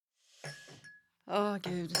Åh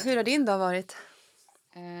gud, hur har din dag varit?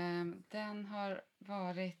 Den har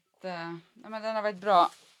varit men den har varit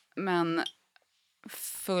bra, men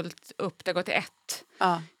fullt upp. Det har gått till 1.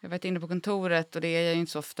 Ja. Jag har varit inne på kontoret och det är jag ju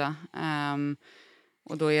inte så ofta.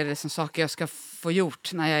 Och då är det som saker jag ska få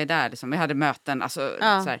gjort när jag är där. Liksom. Vi hade möten, alltså så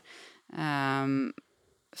här.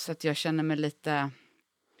 Så att jag känner mig lite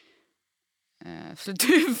slut i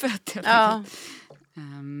huvudet.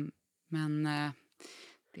 Men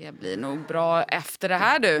det blir nog bra efter det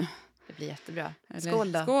här, du. Det blir jättebra. Eller,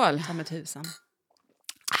 Skål då. Skål. Ta med tusen.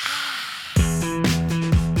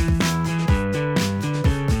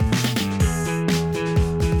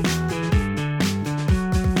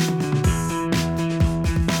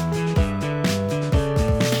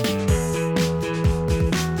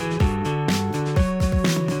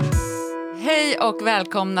 Hej och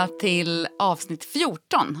välkomna till avsnitt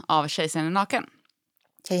 14 av Kejsaren är naken.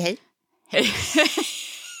 Hej hej. Hej.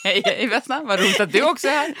 Hej Vesna, vad roligt att du också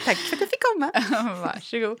är här. Tack för att du fick komma.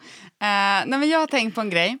 Varsågod. Nej, men jag har tänkt på en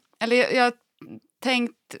grej. Eller jag har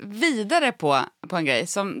tänkt vidare på en grej.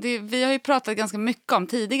 Vi har ju pratat ganska mycket om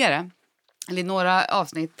tidigare. Eller i några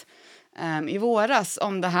avsnitt i våras.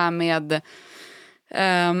 Om det här med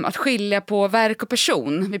att skilja på verk och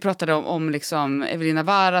person. Vi pratade om liksom Evelina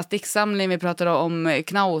Varas diktsamling. Vi pratade om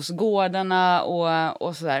Knausgårdarna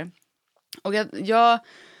och sådär. Och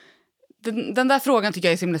den där frågan tycker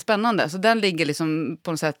jag är så himla spännande. Så den ligger liksom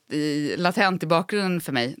på något sätt latent i bakgrunden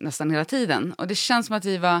för mig nästan hela tiden. Och det känns som att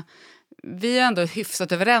vi är ändå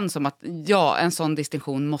hyfsat överens om att en sån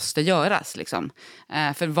distinktion måste göras. Liksom.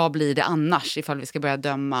 För vad blir det annars ifall vi ska börja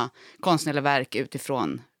döma konstnärliga verk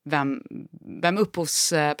utifrån vem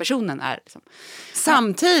upphovspersonen är. Liksom.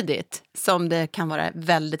 Samtidigt som det kan vara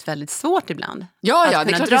väldigt, väldigt svårt ibland. Ja,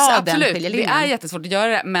 det är klart, absolut. Det är jättesvårt att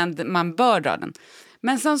göra det, men man bör dra den.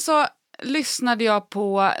 Men sen så lyssnade jag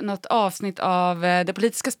på något avsnitt av Det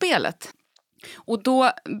politiska spelet. Och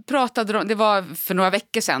då pratade de, det var för några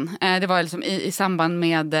veckor sedan, det var liksom i samband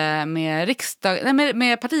med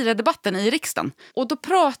partiledardebatten i riksdagen. Och då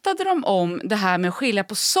pratade de om det här med att skilja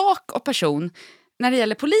på sak och person när det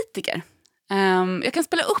gäller politiker. Jag kan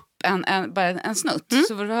spela upp en snutt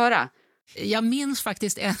så får du höra. Jag minns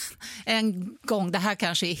faktiskt en gång, det här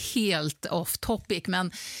kanske är helt off topic,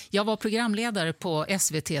 men jag var programledare på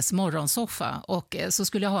SVT:s morgonsoffa och så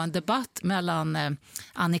skulle jag ha en debatt mellan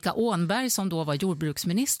Annika Åhnberg som då var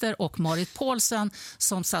jordbruksminister och Marit Paulsen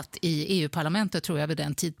som satt i EU-parlamentet tror jag vid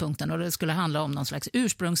den tidpunkten, och det skulle handla om någon slags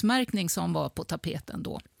ursprungsmärkning som var på tapeten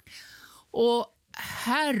då. Och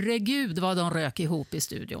herregud vad de rök ihop i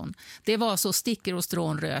studion. Det var så sticker och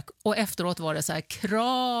strån rök. Och efteråt var det så här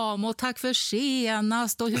kram och tack för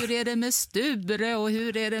senast och hur är det med Sture och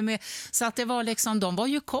hur är det med... Så att det var liksom, de var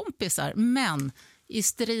ju kompisar. Men i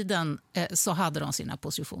striden så hade de sina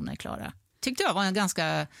positioner klara. Tyckte jag var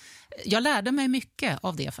jag lärde mig mycket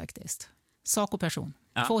av det faktiskt. Sak och person.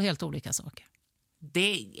 Ja. 2 helt olika saker.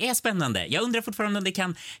 Det är spännande. Jag undrar fortfarande om det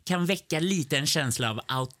kan väcka lite en känsla av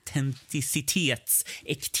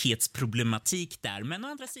äkthetsproblematik där. Men å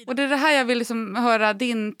andra sidan... Och det är det här jag vill liksom höra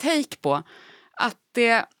din take på. Att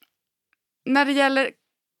när det gäller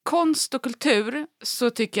konst och kultur så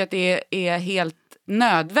tycker jag att det är helt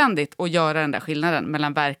nödvändigt att göra den där skillnaden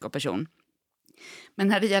mellan verk och person. Men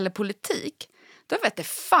när det gäller politik, då vet jag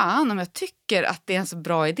fan om jag tycker att det är en så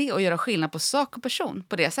bra idé att göra skillnad på sak och person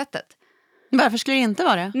på det sättet. Varför skulle det inte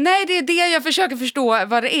vara det? Nej, det är det jag försöker förstå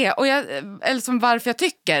vad det är. Eller som varför jag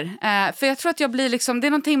tycker. För jag tror att jag blir liksom... Det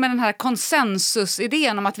är någonting med den här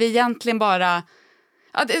konsensusidén om att vi egentligen bara...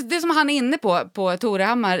 Ja, det är som han är inne på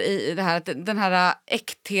Torehammar i det här, den här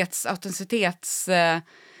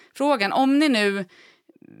autenticitetsfrågan. Om ni nu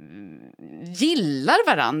gillar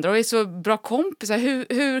varandra och är så bra kompisar,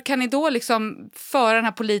 hur kan ni då liksom föra den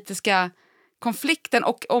här politiska konflikten?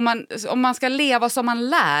 Och om man ska leva som man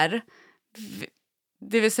lär...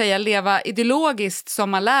 Det vill säga leva ideologiskt som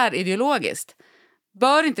man lär ideologiskt.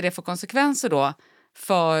 Bör inte det få konsekvenser då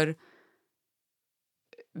för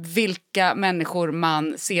vilka människor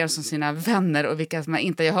man ser som sina vänner och vilka som man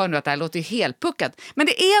inte... Jag hör nu att det här låter ju helt puckat. Men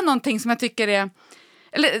det är någonting som jag tycker är...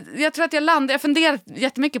 Eller jag tror att jag funderat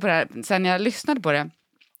jättemycket på det här sen jag lyssnade på det.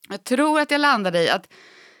 Jag tror att jag landade i att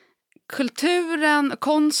kulturen,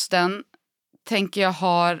 konsten, tänker jag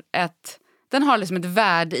den har liksom ett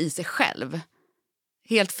värde i sig själv.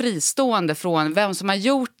 Helt fristående från vem som har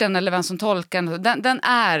gjort den eller vem som tolkar den. Den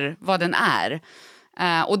är vad den är.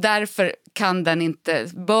 Och därför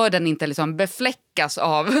bör den inte liksom befläckas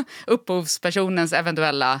av upphovspersonens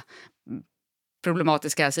eventuella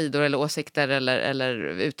problematiska sidor eller åsikter eller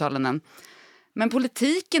uttalanden. Men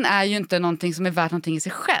politiken är ju inte någonting som är värt någonting i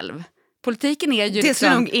sig själv. Politiken är ju Det skulle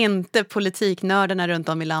liksom... nog inte politiknördarna runt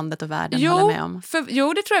om i landet och världen hålla med om.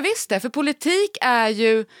 Jo, det tror jag visst det. För politik är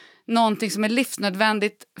ju någonting som är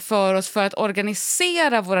livsnödvändigt för oss för att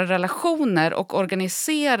organisera våra relationer och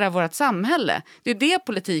organisera vårt samhälle. Det är det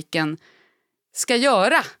politiken ska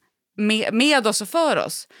göra med oss och för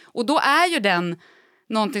oss. Och då är ju den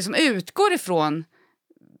någonting som utgår ifrån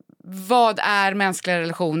vad är mänskliga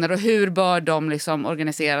relationer och hur bör de liksom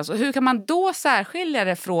organiseras. Och hur kan man då särskilja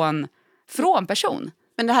det från person?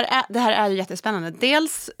 Men det här är ju jättespännande.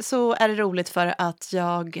 Dels så är det roligt för att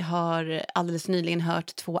jag har alldeles nyligen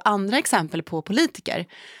hört 2 andra exempel på politiker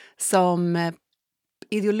som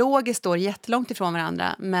ideologiskt står jättelångt ifrån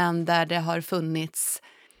varandra, men där det har funnits,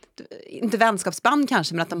 inte vänskapsband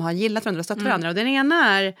kanske, men att de har gillat varandra och stött varandra. Och den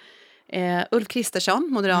ena är Ulf Kristersson,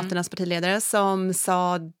 Moderaternas partiledare, som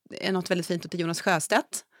sa något väldigt fint till Jonas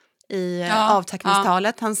Sjöstedt i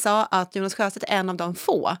avtackningstalet. Han sa att Jonas Sjöstedt är en av de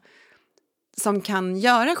få som kan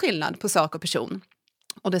göra skillnad på sak och person.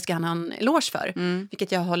 Och det ska han ha en eloge för,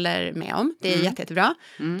 vilket jag håller med om. Det är jättebra.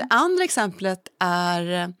 Det andra exemplet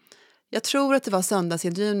är, jag tror att det var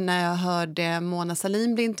söndagsintervjun när jag hörde Mona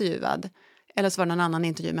Sahlin bli intervjuad. Eller så var det någon annan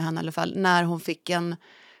intervju med henne i alla fall. När hon fick en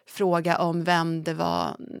fråga om vem det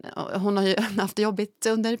var. Hon har ju haft det jobbigt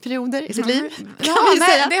under perioder i sitt liv. Ja,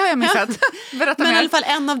 nej, det har jag missat. Berätta Men mer. i alla fall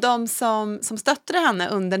en av dem som stöttade henne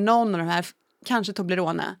under någon av de här, kanske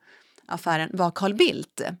Toblerone-affären, var Carl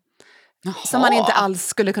Bildt. Som man inte alls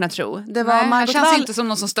skulle kunna tro. Det var han känns inte som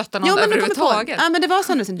någon som stöttar någon överhuvudtaget. Ja, men det var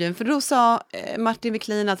söndagsintervjun. För då sa Martin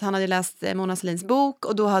Wiklin att han hade läst Mona Sahlins bok.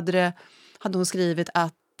 Och då hade hon skrivit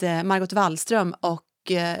att Margot Wallström och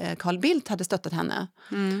Carl Bildt hade stöttat henne.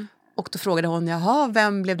 Och då frågade hon,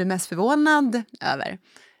 vem blev du mest förvånad över?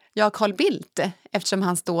 Ja, Carl Bildt, eftersom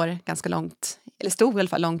han står ganska långt, eller stod i alla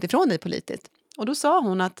fall långt ifrån dig politiskt. Och då sa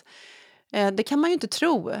hon att det kan man ju inte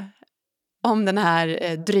tro om den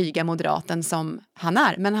här dryga moderaten som han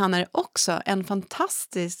är. Men han är också en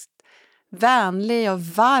fantastiskt vänlig och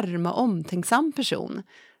varm och omtänksam person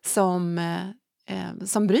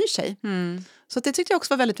som bryr sig. Så det tyckte jag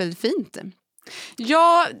också var väldigt, väldigt fint.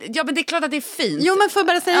 Ja, men det är klart att det är fint. Jo, men får jag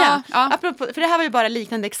bara säga, Ja. apropå, för det här var ju bara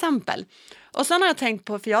liknande exempel. Och sen har jag tänkt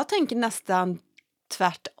på, för jag tänker nästan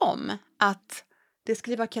tvärtom, att det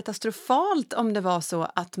skulle vara katastrofalt om det var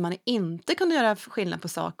så att man inte kunde göra skillnad på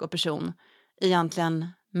sak och person egentligen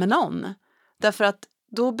med någon. Därför att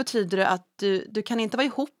då betyder det att du kan inte vara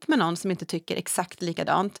ihop med någon som inte tycker exakt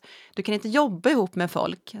likadant. Du kan inte jobba ihop med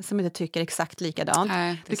folk som inte tycker exakt likadant.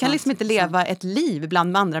 Nej, du kan liksom inte leva ett liv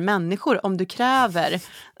bland andra människor om du kräver...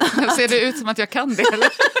 Ser det ut som att jag kan det, eller?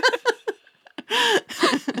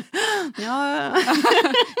 Ja.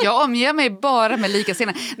 Jag omger mig bara med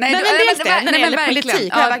likasinnade. Nej, men när det gäller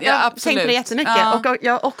politik. Jag har absolut. tänkt på det jättemycket. Ja. Och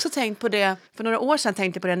jag har också tänkt på det, för några år sedan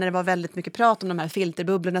tänkte jag på det när det var väldigt mycket prat om de här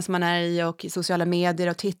filterbubblorna som man är i och i sociala medier,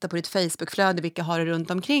 och titta på ditt Facebookflöde, vilka har du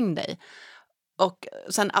runt omkring dig. Och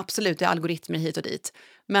sen absolut, det är algoritmer hit och dit.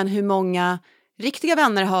 Men hur många riktiga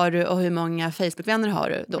vänner har du och hur många Facebookvänner har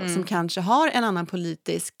du då, som kanske har en annan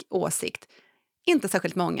politisk åsikt? Inte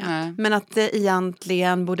särskilt många, men att det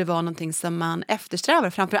egentligen borde vara någonting som man eftersträvar.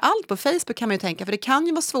 Framförallt på Facebook kan man ju tänka, för det kan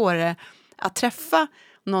ju vara svårare att träffa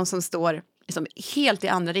någon som står liksom helt i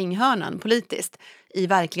andra ringhörnan politiskt i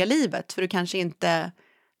verkliga livet. För du kanske inte,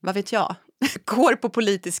 vad vet jag, går på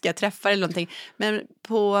politiska träffar eller någonting. Men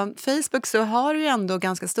på Facebook så har du ju ändå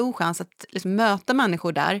ganska stor chans att liksom möta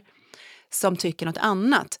människor där som tycker något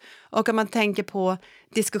annat. Och om man tänker på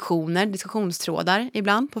diskussionstrådar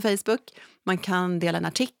ibland på Facebook, man kan dela en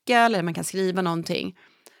artikel eller man kan skriva någonting,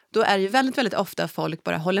 då är det ju väldigt, väldigt ofta folk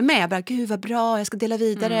bara håller med. Bara, gud vad bra, jag ska dela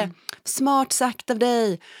vidare. Smart sagt av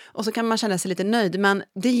dig. Och så kan man känna sig lite nöjd. Men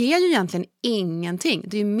det ger ju egentligen ingenting.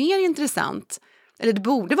 Det är ju mer intressant, eller det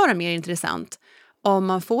borde vara mer intressant, om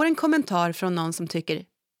man får en kommentar från någon som tycker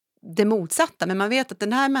det motsatta. Men man vet att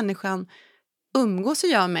den här människan umgås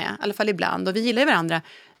jag med, i alla fall ibland, och vi gillar varandra.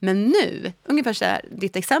 Men nu, ungefär så här,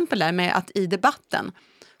 ditt exempel där med att i debatten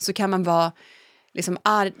så kan man vara liksom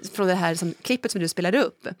arg, från det här som klippet som du spelade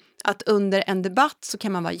upp, att under en debatt så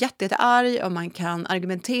kan man vara jättearg och man kan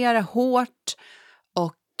argumentera hårt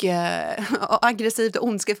och aggressivt och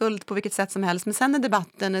ondskefullt på vilket sätt som helst. Men sen när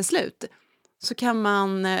debatten är slut så kan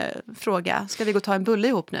man fråga, ska vi gå och ta en bulle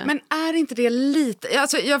ihop nu? Men är inte det lite...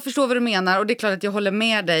 Alltså, jag förstår vad du menar och det är klart att jag håller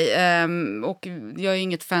med dig. Och jag är ju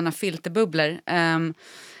inget fan av filterbubblor.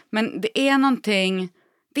 Men det är någonting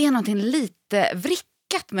lite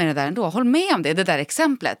vrickat med det där ändå. Håll med om det där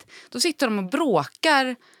exemplet. Då sitter de och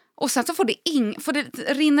bråkar och sen så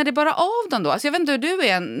rinner det bara av dem då. Alltså jag vet inte hur du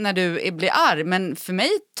är när du blir arg, men för mig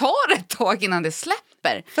tar det ett tag innan det släpper.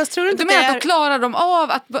 hjälper. Fast tror du inte du menar att då klarar de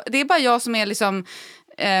av att det är bara jag som är liksom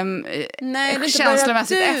nej,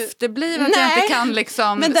 känslomässigt efterbliven, att jag inte kan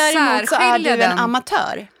liksom men däremot så är du den. en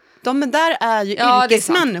amatör. De där är ju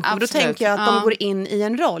yrkesmänniskor. Då tänker jag att de går in i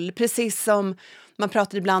en roll. Precis som man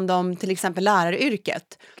pratar ibland om till exempel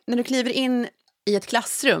läraryrket. När du kliver in i ett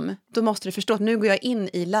klassrum, då måste du förstå att nu går jag in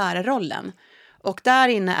i lärarrollen. Och där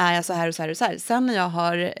inne är jag så här och så här och så här. Sen när jag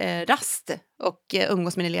har rast och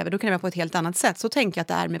umgås med elever, då kan det vara på ett helt annat sätt. Så tänker jag att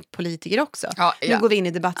det är med politiker också. Nu går vi in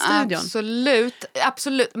i debattstudion.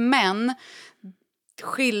 Absolut. Men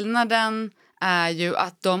skillnaden är ju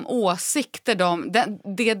att de åsikter,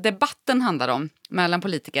 det debatten handlar om mellan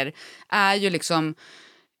politiker är ju liksom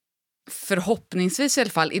förhoppningsvis i alla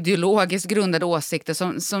fall ideologiskt grundade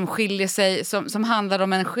åsikter som skiljer sig, som handlar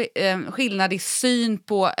om en skillnad i syn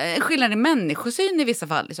på, skillnad i människosyn i vissa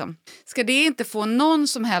fall. Liksom. Ska det inte få någon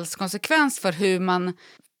som helst konsekvens för hur man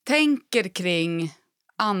tänker kring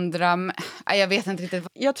andra? Jag vet inte riktigt.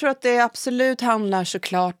 Jag tror att det absolut handlar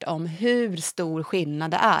såklart om hur stor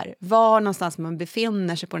skillnad det är. Var någonstans man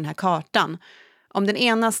befinner sig på den här kartan. Om den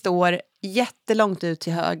ena står jättelångt ut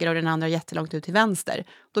till höger och den andra jättelångt ut till vänster,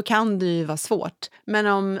 då kan det ju vara svårt.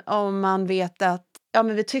 Men om man vet att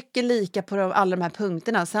men vi tycker lika på alla de här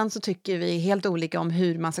punkterna, sen så tycker vi helt olika om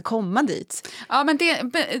hur man ska komma dit. Ja, men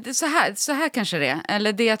så här kanske det är.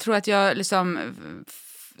 Eller det jag tror att jag liksom,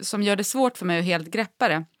 som gör det svårt för mig att helt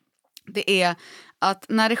greppa det är att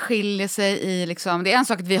när det skiljer sig i liksom, det är en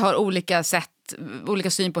sak att vi har olika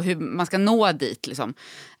syn på hur man ska nå dit liksom.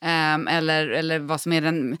 Eller vad som är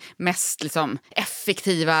den mest liksom,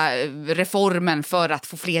 effektiva reformen för att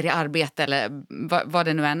få fler i arbete eller vad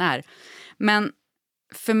det nu än är. Men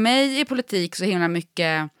för mig är politik så himla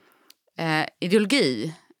mycket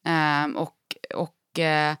ideologi och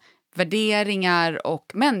värderingar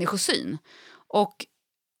och människosyn. Och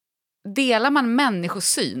delar man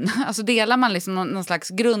människosyn, alltså delar man liksom någon slags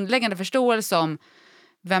grundläggande förståelse om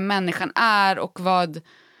vem människan är och vad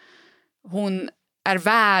hon är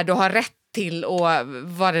värd och har rätt till och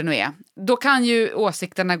vad det nu är. Då kan ju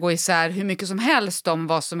åsikterna gå isär hur mycket som helst om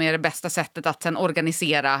vad som är det bästa sättet att sen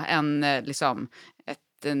organisera en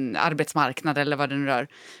arbetsmarknad eller vad det nu rör.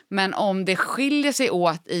 Men om det skiljer sig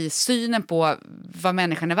åt i synen på vad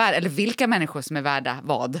människan är värd eller vilka människor som är värda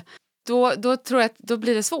vad, då tror jag att då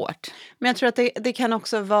blir det svårt. Men jag tror att det kan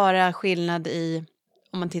också vara skillnad i,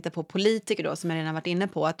 om man tittar på politiker då, som jag redan varit inne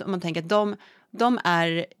på, att om man tänker att de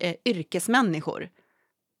är yrkesmänniskor.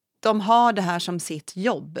 De har det här som sitt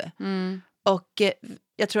jobb. Mm. Och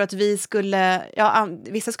jag tror att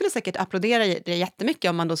vissa skulle säkert applådera det jättemycket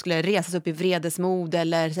om man då skulle resas upp i vredesmod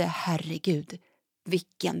eller säga, herregud,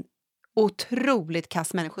 vilken otroligt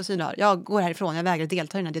kass människosyn du har. Jag går härifrån, jag vägrar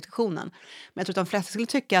delta i den här diskussionen. Men jag tror att de flesta skulle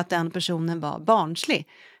tycka att den personen var barnslig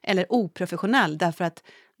eller oprofessionell, därför att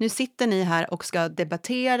nu sitter ni här och ska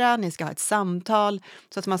debattera, ni ska ha ett samtal,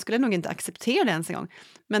 så att man skulle nog inte acceptera det ens en gång.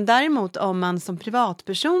 Men däremot om man som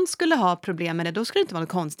privatperson skulle ha problem med det, då skulle det inte vara något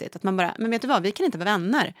konstigt. Att man bara, men vet du vad, vi kan inte vara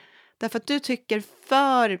vänner. Därför att du tycker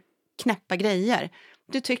för knäppa grejer.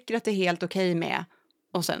 Du tycker att det är helt okej med,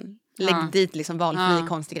 och sen lägg dit liksom valfri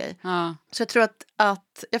konstig grej. Så jag tror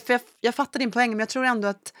att jag fattar din poäng, men jag tror ändå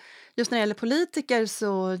att just när det gäller politiker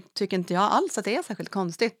så tycker inte jag alls att det är särskilt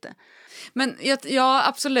konstigt. Men ja,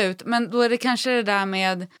 absolut. Men då är det kanske det där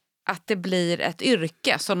med att det blir ett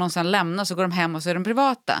yrke som de sen lämnar, så går de hem och så är de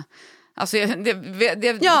privata. Alltså,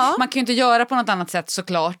 man kan ju inte göra på något annat sätt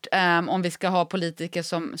såklart, om vi ska ha politiker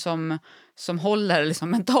som håller liksom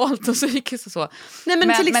mentalt och psykiskt och så.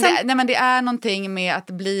 Men det är någonting med att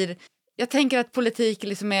det blir... Jag tänker att politik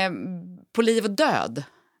liksom är på liv och död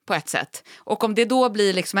på ett sätt. Och om det då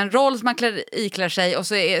blir liksom en roll som man iklär sig och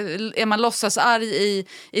så är man låtsasarg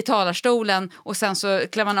i talarstolen och sen så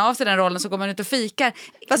klär man av sig den rollen, så går man ut och fikar.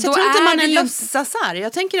 Fast jag tror inte man är låtsasarg.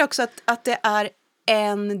 Jag tänker också att det är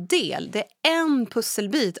en del. Det är en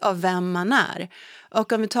pusselbit av vem man är.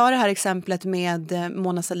 Och om vi tar det här exemplet med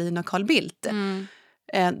Mona Sahlin och Carl Bildt.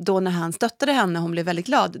 Då när han stöttade henne, hon blev väldigt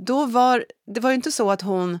glad. Det var ju inte så att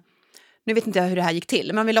hon... Nu vet inte jag hur det här gick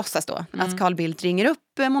till, men vi låtsas då att Carl Bildt ringer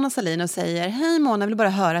upp Mona Sahlin och säger: hej Mona, jag vill bara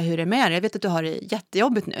höra hur det är med dig. Jag vet att du har det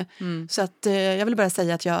jättejobbigt nu. Så att jag vill bara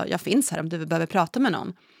säga att jag finns här om du behöver prata med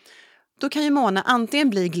någon. Då kan ju Mona antingen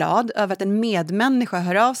bli glad över att en medmänniska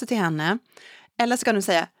hör av sig till henne, eller så kan du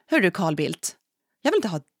säga: hör du Carl Bildt, jag vill inte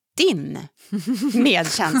ha din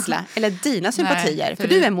medkänsla eller dina sympatier, nej, för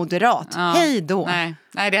du är moderat. Ja, hej då.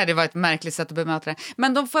 Nej, det hade varit ett märkligt sätt att bemöta det.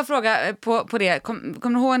 Men då får jag fråga på det. Kommer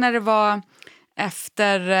du ihåg när det var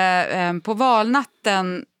på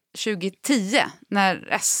valnatten 2010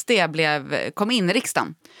 när SD kom in i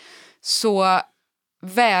riksdagen, så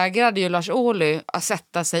vägrade ju Lars Ohly att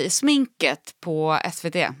sätta sig i sminket på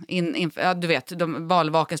SVT. Du vet,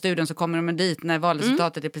 valvakarstudion, så kommer de dit när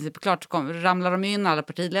valresultatet i princip är klart, så ramlar de in alla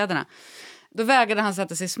partiledarna. Då vägrade han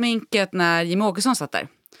sätta sig i sminket när Jimmie Åkesson satt där.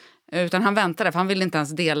 Utan han väntade, för han ville inte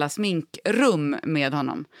ens dela sminkrum med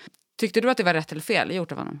honom. Tyckte du att det var rätt eller fel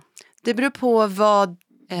gjort av honom? Det beror på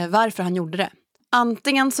varför han gjorde det.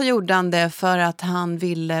 Antingen så gjorde han det för att han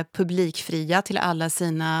ville publikfria till alla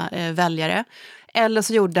sina väljare. Eller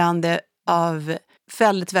så gjorde han det av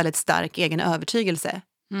väldigt, väldigt stark egen övertygelse.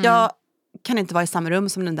 Jag kan inte vara i samma rum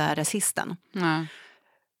som den där rasisten. Nej.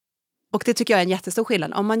 Och det tycker jag är en jättestor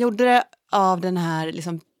skillnad. Om man gjorde det av den här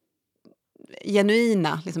liksom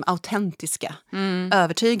genuina, liksom autentiska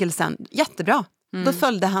övertygelsen, jättebra. Då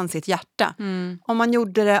följde han sitt hjärta. Om man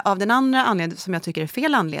gjorde det av den andra anledningen, som jag tycker är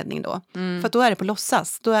fel anledning då. För att då är det på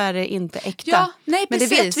låtsas. Då är det inte äkta. Ja, nej, men det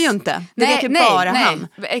precis. vet vi ju inte. Det vet ju bara han.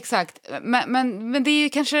 Exakt. Men det är ju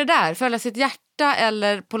kanske det där. Följa sitt hjärta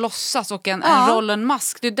eller på låtsas och en roll och en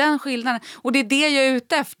mask. Det är den skillnaden. Och det är det jag är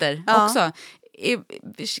ute efter också.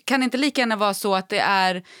 Kan inte lika gärna vara så att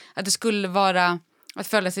det skulle vara att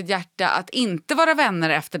följa sitt hjärta, att inte vara vänner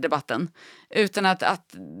efter debatten, utan att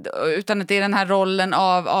det är den här rollen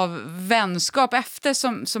av vänskap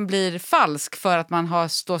efter som blir falsk för att man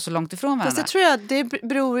står så långt ifrån varandra. Fast jag tror att det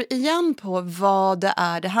beror igen på vad det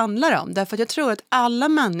är det handlar om. Därför att jag tror att alla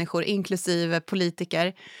människor, inklusive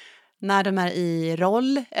politiker, när de är i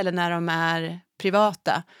roll eller när de är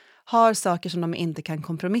privata, har saker som de inte kan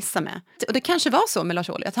kompromissa med. Och det kanske var så med Lars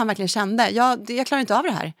Ohly, att han verkligen kände, jag klarar inte av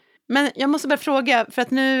det här. Men jag måste bara fråga, för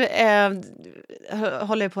att nu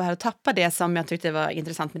håller jag på här att tappa det som jag tyckte var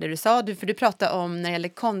intressant med det du sa. För du pratade om när det gäller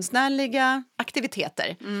konstnärliga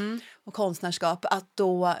aktiviteter och konstnärskap, att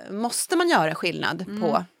då måste man göra skillnad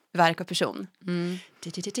på verk och person.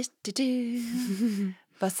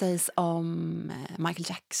 Vad sägs om Michael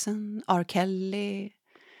Jackson, R. Kelly,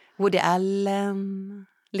 Woody Allen?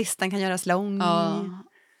 Listan kan göras lång. Ja,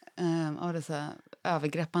 det är så här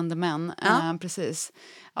övergreppande män. Precis.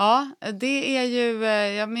 Ja, det är ju...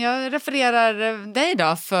 jag refererar dig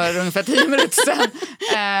då för ungefär 10 minuter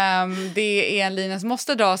sedan. Det är en linje som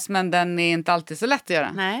måste dras, men den är inte alltid så lätt att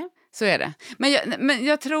göra. Nej. Så är det. Men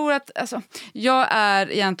jag tror att... Alltså, jag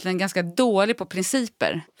är egentligen ganska dålig på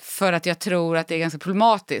principer. För att jag tror att det är ganska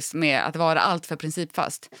problematiskt med att vara allt för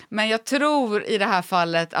principfast. Men jag tror i det här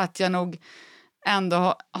fallet att jag nog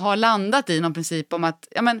ändå har landat i någon princip om att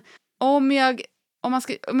om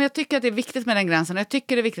jag tycker att det är viktigt med den gränsen, och jag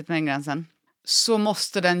tycker det är viktigt med den gränsen, så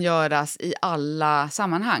måste den göras i alla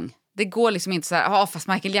sammanhang. Det går liksom inte så här, fast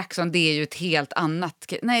Michael Jackson, det är ju ett helt annat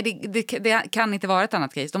case. Nej, det kan inte vara ett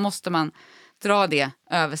annat case. Då måste man dra det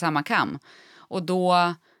över samma kam. Och då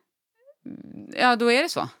är det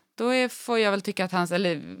så. Då får jag väl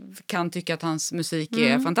kan tycka att hans musik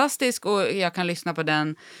är fantastisk, och jag kan lyssna på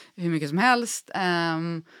den hur mycket som helst.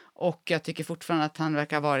 Och jag tycker fortfarande att han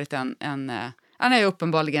verkar ha varit han har ju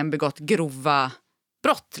uppenbarligen begått grova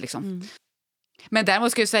brott liksom. Men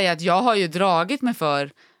däremot ska jag säga att jag har ju dragit mig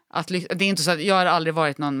för att det är inte så att jag har aldrig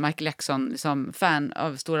varit någon Michael Jackson liksom, fan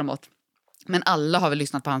av stora mått. Men alla har väl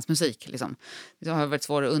lyssnat på hans musik liksom. Det har varit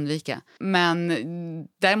svårt att undvika. Men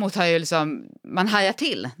däremot har jag man hajar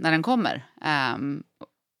till när den kommer.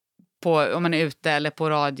 Om man är ute eller på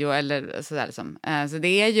radio eller sådär liksom. Så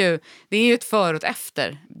det är ju ett för och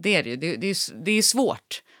efter. Det är det ju. Det är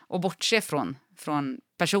svårt att bortse från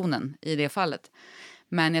personen i det fallet.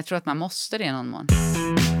 Men jag tror att man måste det i någon mån.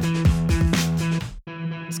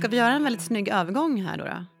 Ska vi göra en väldigt snygg övergång här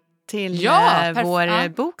då? Till vår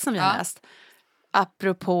bok som vi har läst.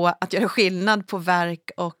 Apropå att göra skillnad på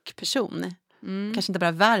verk och person. Kanske inte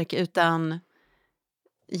bara verk utan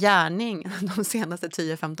gärning de senaste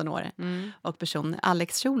 10-15 åren. Och person,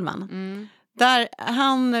 Alex Schulman. Där,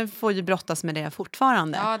 han får ju brottas med det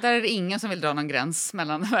fortfarande. Ja, där är det ingen som vill dra någon gräns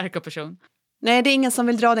mellan verk och person. Nej, det är ingen som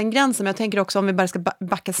vill dra den gränsen. Men jag tänker också, om vi bara ska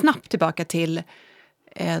backa snabbt tillbaka till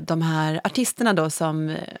de här artisterna då, som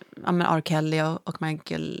R. Kelly och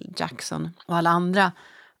Michael Jackson och alla andra,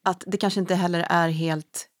 att det kanske inte heller är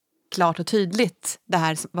helt klart och tydligt det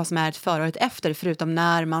här, vad som är ett före och ett efter, förutom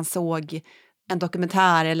när man såg en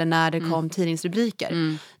dokumentär eller när det kom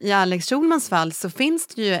tidningsrubriker. I Alex Schulmans fall så finns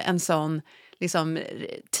det ju en sån liksom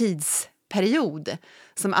tidsperiod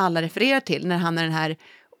som alla refererar till, när han är den här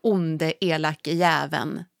onde, elake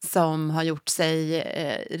jäveln som har gjort sig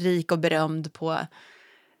rik och berömd på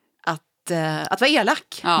att vara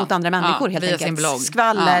elak mot andra människor helt via enkelt. Sin blogg.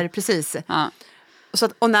 Skvaller, precis. Ja.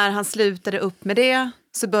 Och när han slutade upp med det,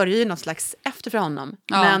 så börjar ju något slags efter för honom.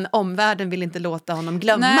 Ja. Men omvärlden vill inte låta honom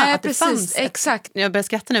glömma Nej, att det precis, fanns. exakt. Jag börjar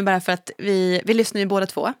skratta nu bara för att vi lyssnar ju båda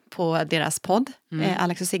två på deras podd,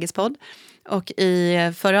 Alex och Sigges podd. Och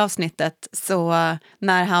i förra avsnittet så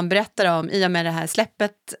när han berättar om, i och med det här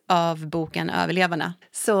släppet av boken Överlevarna,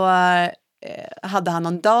 så hade han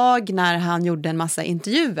någon dag när han gjorde en massa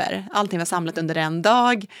intervjuer. Allting var samlat under en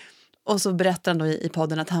dag. Och så berättar han då i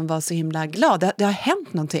podden att han var så himla glad. Det har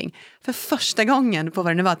hänt någonting. För första gången på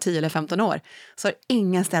vad det nu var, 10 eller 15 år, så har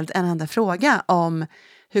ingen ställt en enda fråga om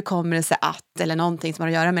hur kommer det sig att, eller någonting som har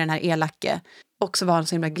att göra med den här elake. Och så var han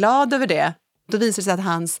så himla glad över det. Då visade det sig att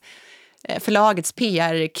hans förlagets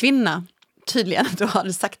PR-kvinna tydligen då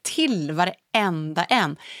hade sagt till varenda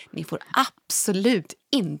en: ni får absolut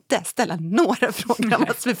inte ställa några frågor om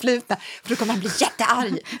hans förflutna, för då kommer han bli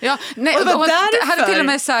jättearg. Ja, nej, och det var därför hade till och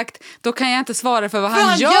med sagt, då kan jag inte svara för vad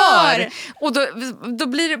han gör. Och då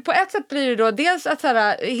blir det, på ett sätt blir det då dels att så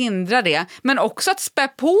här, hindra det, men också att spä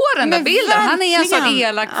på den där bilden. Verkligen. Han är en sån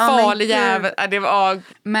elak, farlig jävel. Det var,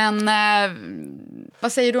 men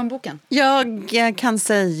vad säger du om boken? Jag kan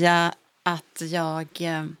säga att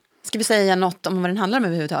ska vi säga något om vad den handlar om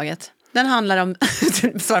överhuvudtaget? Den handlar om,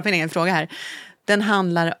 svara på en egen fråga här. Den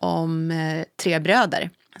handlar om 3 bröder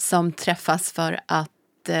som träffas för att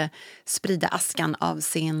sprida askan av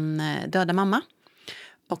sin döda mamma.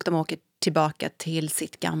 Och de åker tillbaka till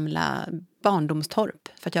sitt gamla barndomstorp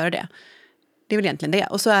för att göra det. Det är väl egentligen det.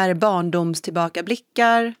 Och så är det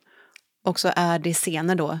barndomstillbakablickar. Och så är det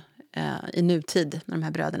scener då i nutid med de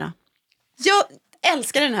här bröderna. Jag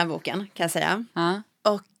älskar den här boken, kan jag säga.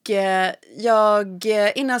 Och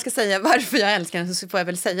innan jag ska säga varför jag älskar den, så får jag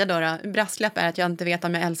väl säga då, brasklapp är att jag inte vet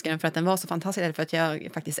om jag älskar den för att den var så fantastisk, eller för att jag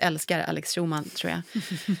faktiskt älskar Alex Schulman, tror jag.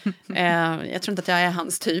 Jag tror inte att jag är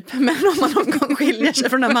hans typ, men om man någon gång skiljer sig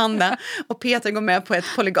från Amanda och Peter går med på ett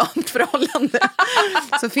polygamt förhållande,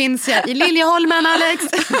 så finns jag i Liljeholmen, Alex.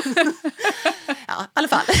 Ja, i alla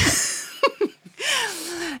fall.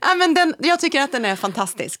 Ja, men jag tycker att den är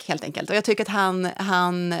fantastisk, helt enkelt. Och jag tycker att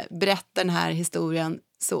han berättar den här historien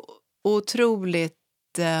så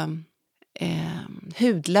otroligt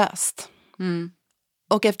hudlöst.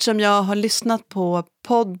 Och eftersom jag har lyssnat på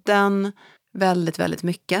podden väldigt, väldigt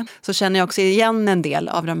mycket, så känner jag också igen en del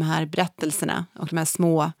av de här berättelserna och de här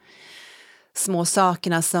små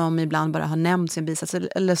sakerna som ibland bara har nämnts i en bisats,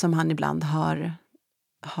 eller som han ibland har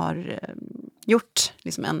gjort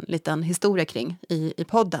liksom en liten historia kring i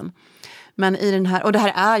podden. Men i den här, och det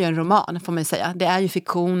här är ju en roman, får man ju säga. Det är ju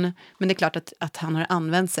fiktion, men det är klart att han har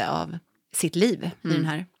använt sig av sitt liv i den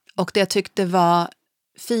här. Och det jag tyckte var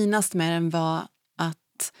finast med den var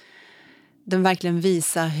att den verkligen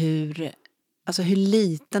visar hur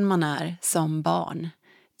liten man är som barn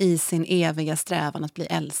i sin eviga strävan att bli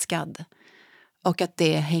älskad. Och att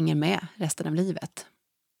det hänger med resten av livet.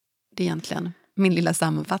 Det är egentligen min lilla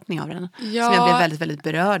sammanfattning av den, som jag blev väldigt, väldigt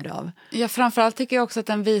berörd av. Ja, framförallt tycker jag också att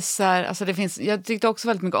den visar, alltså jag tyckte också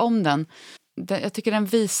väldigt mycket om den. Jag tycker den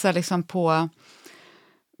visar liksom på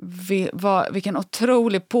vilken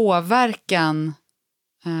otrolig påverkan,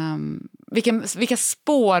 vilka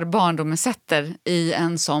spår barndomen sätter i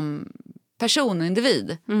en som person och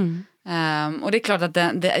individ. Och det är klart att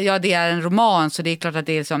det är en roman, så det är klart att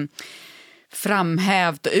det är liksom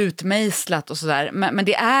framhävt och utmejslat och sådär. Men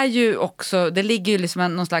det är ju också, det ligger ju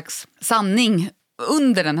liksom någon slags sanning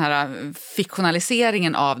under den här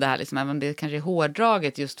fiktionaliseringen av det här, liksom, även om det kanske är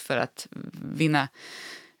hårdraget just för att vinna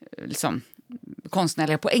liksom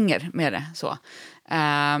konstnärliga poänger med det. Så.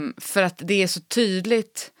 För att det är så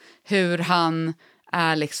tydligt hur han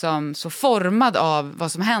är liksom så formad av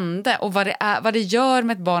vad som hände och vad det gör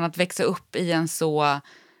med ett barn att växa upp i en så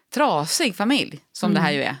trasig familj som det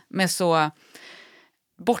här ju är, med så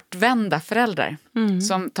bortvända föräldrar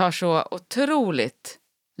som tar så otroligt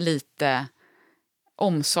lite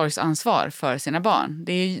omsorgsansvar för sina barn.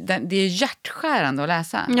 Det är hjärtskärande att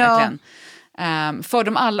läsa, verkligen. För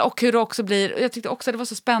dem alla, och hur det också blir, jag tyckte också det var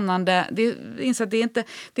så spännande, det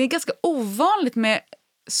är ganska ovanligt med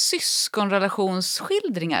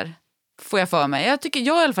syskonrelationsskildringar, får jag för mig. Jag i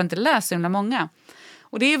alla fall inte läser himla många.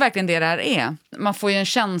 Och det är ju verkligen det här är. Man får ju en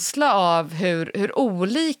känsla av hur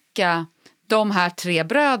olika de här 3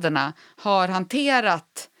 bröderna har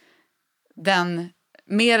hanterat den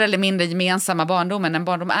mer eller mindre gemensamma barndomen. En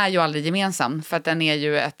barndom är ju aldrig gemensam, för att den är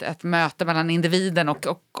ju ett möte mellan individen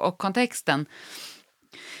och kontexten.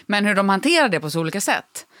 Men hur de hanterar det på så olika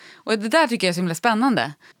sätt. Och det där tycker jag är så himla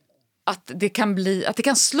spännande. Att det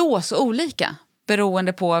kan slå så olika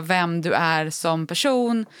beroende på vem du är som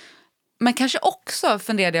person. Men kanske också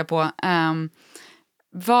funderade jag på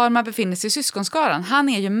var man befinner sig i syskonskaran. Han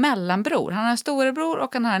är ju mellanbror. Han har en storebror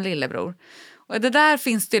och han har en lillebror. Och det där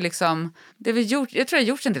finns det liksom, det vi gjort, jag tror det har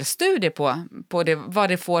gjorts en del studier på det, vad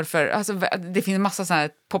det får för, alltså det finns en massa sådana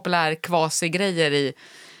här populär kvasi-grejer i,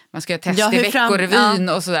 man ska testa i Veckorevyn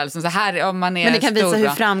och sådär. Så här, om man är men det kan visa stora.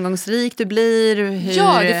 hur framgångsrik du blir.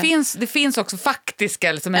 Ja, det finns också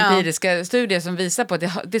faktiska liksom, empiriska studier som visar på att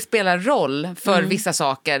det spelar roll för vissa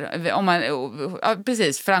saker. Om man,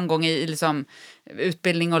 precis, framgång i liksom,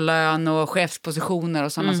 utbildning och lön och chefspositioner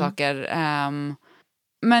och sådana saker.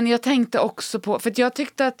 Men jag tänkte också på, för att jag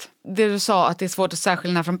tyckte att det du sa att det är svårt att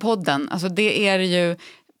särskilja från podden, alltså det är ju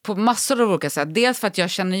på massor av olika sätt. Dels för att jag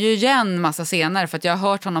känner ju igen massa scener för att jag har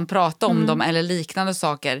hört honom prata om dem eller liknande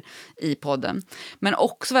saker i podden. Men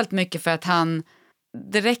också väldigt mycket för att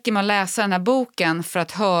det räcker med att läsa den här boken för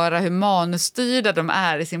att höra hur manusstyrda de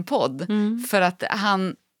är i sin podd. För att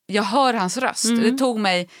jag hör hans röst. Det tog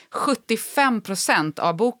mig 75%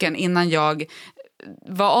 av boken innan jag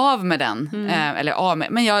var av med den.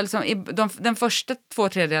 Men jag liksom, den första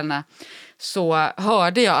 2/3 så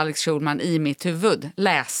hörde jag Alex Schulman i mitt huvud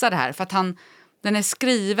läsa det här. För att den är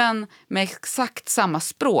skriven med exakt samma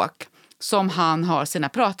språk som han har sina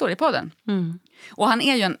prator i podden. Och han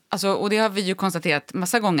är ju och det har vi ju konstaterat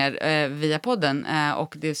massa gånger via podden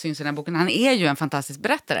och det syns i den här boken, han är ju en fantastisk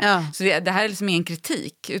berättare. Ja. Så det här är liksom ingen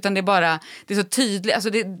kritik, utan det är så tydligt. Alltså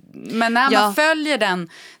men när man följer den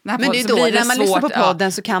här podden så blir det svårt. När man lyssnar på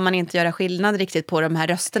podden så kan man inte göra skillnad riktigt på de här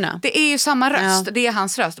rösterna. Det är ju samma röst, det är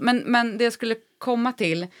hans röst. Men det jag skulle komma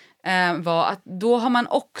till var att då har man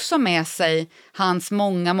också med sig hans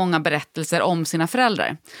många berättelser om sina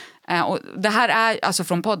föräldrar. Och det här är alltså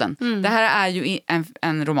från podden. Det här är ju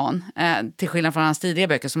en roman till skillnad från hans tidiga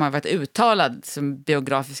böcker som har varit uttalad som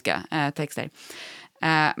biografiska texter.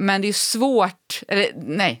 Men det är svårt,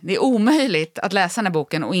 det är omöjligt att läsa den här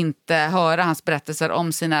boken och inte höra hans berättelser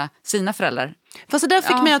om sina föräldrar. Fast det där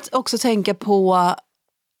fick mig att också tänka på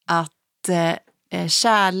att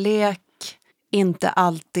kärlek inte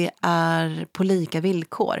alltid är på lika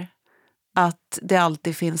villkor. Att det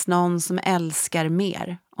alltid finns någon som älskar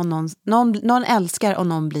mer. Och någon älskar och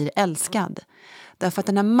någon blir älskad. Därför att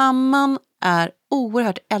den här mamman är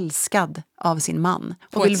oerhört älskad av sin man.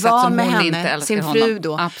 Och vill vara med henne, sin fru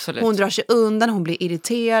då. Absolut. Hon drar sig undan, hon blir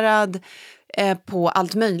irriterad på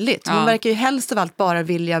allt möjligt. Hon verkar ju helst av allt bara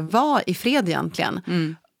vilja vara i fred egentligen.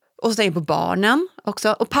 Och så tänker jag på barnen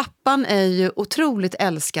också. Och pappan är ju otroligt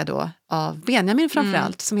älskad då av Benjamin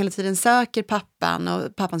framförallt. Som hela tiden söker pappan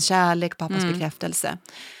och pappans kärlek, pappans bekräftelse.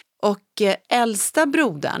 Och äldsta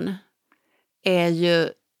brodern är ju,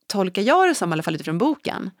 tolkar jag det som i alla fall utifrån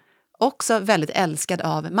boken, också väldigt älskad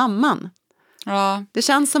av mamman. Ja. Det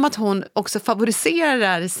känns som att hon också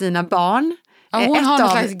favoriserar sina barn. Ja, hon har en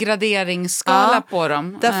slags graderingsskala på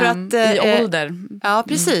dem därför att, i ålder. Ja,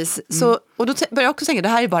 precis. Så, och då börjar jag också tänka, det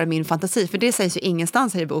här är bara min fantasi, för det sägs ju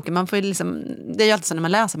ingenstans här i boken. Man får ju liksom, det är ju alltid så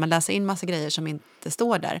när man läser in massa grejer som inte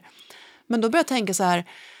står där. Men då börjar jag tänka så här,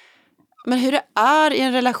 men hur det är i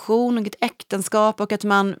en relation och ett äktenskap och att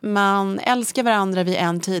man älskar varandra vid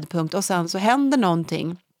en tidpunkt och sen så händer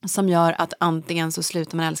någonting som gör att antingen så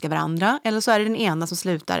slutar man älska varandra eller så är det den ena som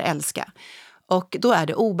slutar älska. Och då är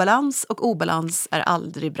det obalans och obalans är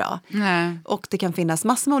aldrig bra. Nej. Och det kan finnas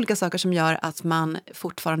massor med olika saker som gör att man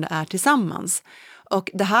fortfarande är tillsammans. Och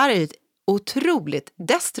det här är ju ett otroligt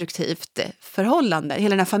destruktivt förhållande. Hela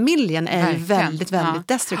den här familjen är ju väldigt, väldigt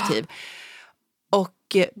destruktiv.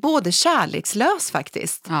 Och både kärlekslös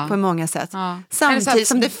faktiskt på många sätt. Ja. Samtidigt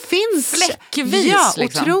som det finns fläckvis,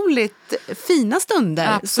 liksom. Otroligt fina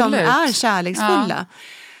stunder som är kärleksfulla. Ja.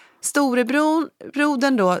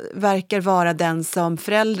 Storebrodern då verkar vara den som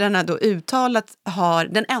föräldrarna då uttalat har,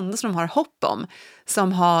 den enda som de har hopp om,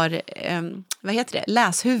 som har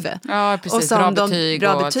läshuvud. Ja, precis. Och som bra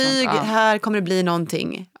betyg, ja. Här kommer det bli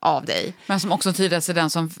någonting av dig. Men som också tydligen är den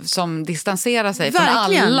som distanserar sig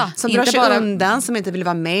verkligen. Från alla. Som drar sig undan, som inte vill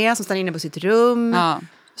vara med, som stannar inne på sitt rum. Ja.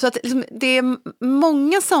 Så att liksom, det är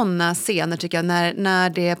många sådana scener tycker jag när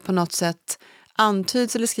det på något sätt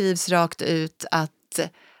antyds eller skrivs rakt ut att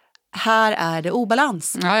här är det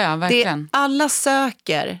obalans. Ja, verkligen. Alla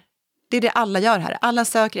söker, det är det alla gör här. Alla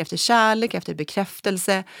söker efter kärlek, efter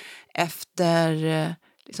bekräftelse, efter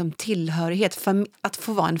liksom, tillhörighet, att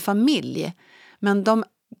få vara en familj. Men de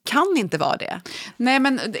kan inte vara det. Nej,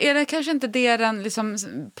 men är det kanske inte det den liksom,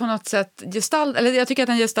 på något sätt eller jag tycker att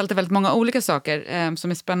den gestaltar väldigt många olika saker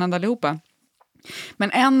som är spännande allihopa.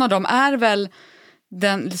 Men en av dem är väl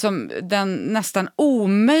den nästan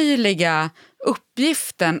omöjliga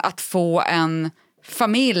uppgiften att få en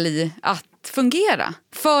familj att att fungera.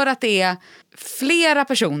 För att det är flera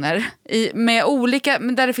personer med olika,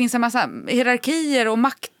 där det finns en massa hierarkier och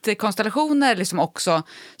maktkonstellationer liksom också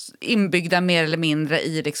inbyggda mer eller mindre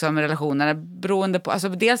i liksom relationerna beroende på, alltså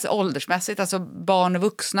dels åldersmässigt, alltså barn och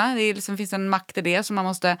vuxna, det är liksom, finns en makt i det som man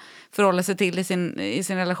måste förhålla sig till i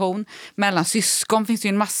sin relation. Mellan syskon finns det ju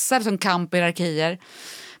en massa liksom, kamp och hierarkier.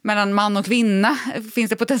 Mellan man och kvinna finns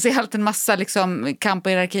det potentiellt en massa liksom, kamp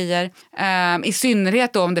och hierarkier. I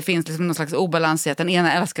synnerhet då om det finns liksom, någon slags obalans i att den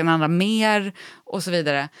ena älskar den andra mer och så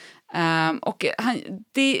vidare. Och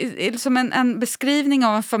det är liksom en beskrivning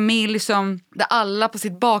av en familj som, där alla på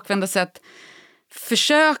sitt bakvända sätt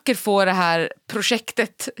försöker få det här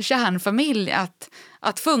projektet kärnfamilj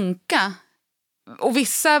att funka. Och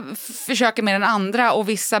vissa försöker mer än andra och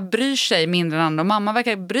vissa bryr sig mindre än andra. Och mamma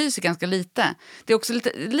verkar bry sig ganska lite. Det är också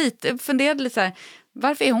lite funderade lite så här,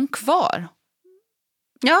 varför är hon kvar?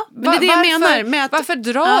 Ja, men det är det jag menar. Med att, varför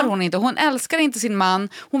drar hon inte? Hon älskar inte sin man.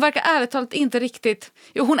 Hon verkar ärligt talat inte riktigt...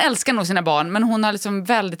 Jo, hon älskar nog sina barn, men hon har liksom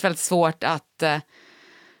väldigt, väldigt svårt att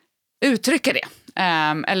uttrycka det.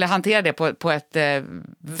 Eller hantera det på ett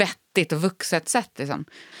vettigt och vuxet sätt. Liksom.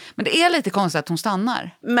 Men det är lite konstigt att hon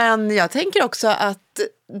stannar. Men jag tänker också att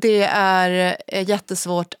det är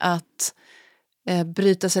jättesvårt att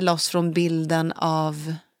bryta sig loss från bilden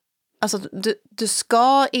av... Alltså, du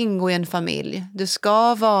ska ingå i en familj. Du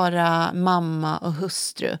ska vara mamma och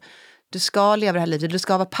hustru. Du ska leva det här livet. Du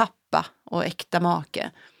ska vara pappa och äkta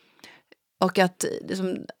make. Och att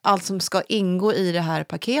liksom, allt som ska ingå i det här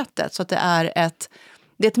paketet. Så att det är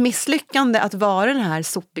ett misslyckande att vara den här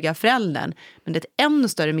sopiga föräldern. Men det är ett ännu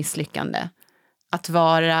större misslyckande att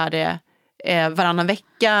vara det varannan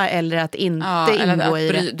vecka eller att inte ingå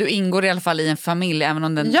i det. Du ingår i alla fall i en familj även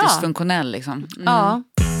om den är dysfunktionell. Liksom. Mm. Ja.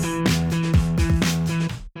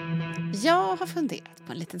 Jag har funderat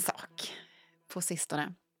på en liten sak på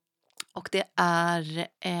sistone. Och det är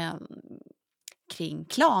kring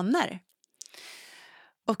klaner.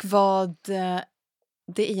 Och vad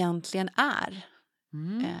det egentligen är.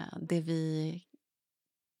 Det vi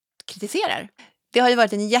kritiserar. Det har ju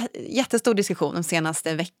varit en jättestor diskussion de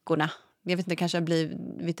senaste veckorna. Jag vet inte, det kanske har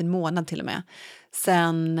blivit en månad till och med.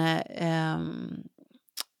 Sen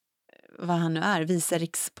vad han nu är, vice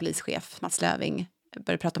rikspolischef Mats Löfving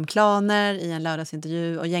började prata om klaner i en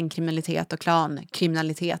lördagsintervju och gängkriminalitet och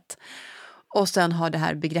klankriminalitet. Och sen har det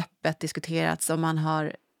här begreppet diskuterats och man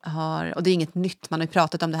har och det är inget nytt, man har ju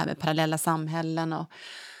pratat om det här med parallella samhällen och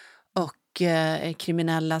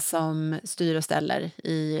kriminella som styr och ställer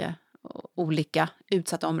i olika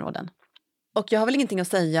utsatta områden. Och jag har väl ingenting att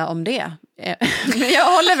säga om det. Men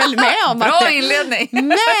jag håller väl med om Bra inledning!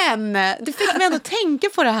 Men det fick mig ändå tänka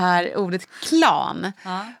på det här ordet klan.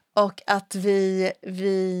 Ja. Och att vi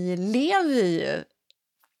lever ju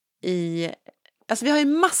i... Alltså vi har ju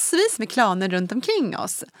massvis med klaner runt omkring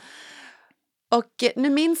oss. Och nu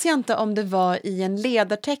minns jag inte om det var i en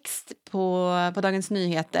ledartext på Dagens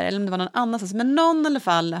Nyheter eller om det var någon annanstans. Men någon i alla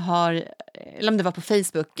fall har, eller om det var på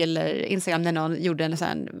Facebook eller Instagram där någon gjorde en sån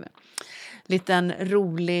här liten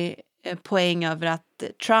rolig poäng över att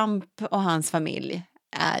Trump och hans familj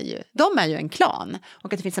är ju en klan.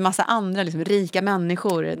 Och att det finns en massa andra liksom, rika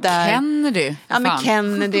människor. Där, Kennedy. Ja, men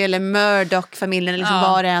Kennedy eller Murdoch-familjen eller liksom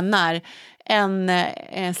vad det än är. En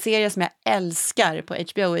serie som jag älskar på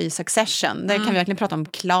HBO i Succession. Där kan vi verkligen prata om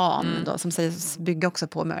klan då, som sägs bygga också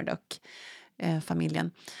på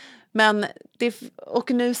Murdoch-familjen. Men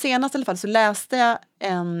och nu senast i alla fall så läste jag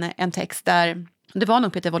en text där det var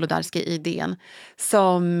nog Peter Wolodarski i DN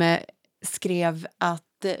som skrev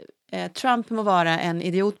att Trump må vara en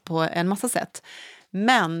idiot på en massa sätt.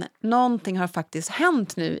 Men någonting har faktiskt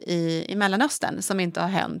hänt nu i Mellanöstern som inte har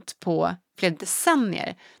hänt på flera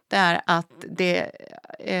decennier. Det är att det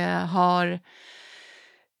har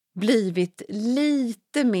blivit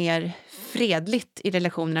lite mer fredligt i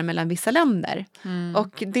relationerna mellan vissa länder.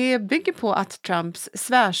 Och det bygger på att Trumps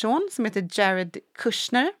svärson som heter Jared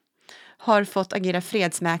Kushner har fått agera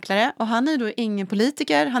fredsmäklare. Och han är då ingen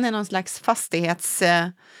politiker, han är någon slags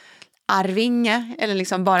fastighetsarvinge. Eller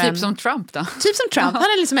liksom bara typ som Trump då? Typ som Trump, han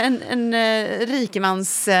är liksom en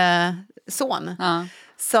rikemans son. Ja.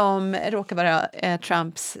 Som råkar vara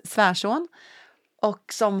Trumps svärson. Och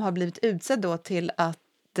som har blivit utsedd då till att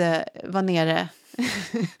vara nere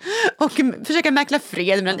och försöka mäkla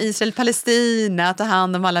fred mellan Israel och Palestina, ta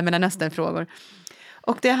hand om alla Mellanösternfrågor.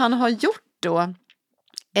 Och det han har gjort då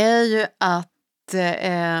är ju att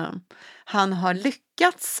han har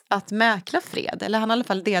lyckats att mäkla fred, eller han har i alla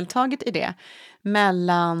fall deltagit i det,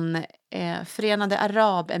 mellan Förenade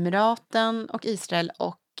Arabemiraten och Israel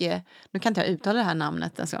och, nu kan inte jag uttala det här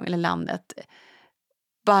namnet en gång, eller landet,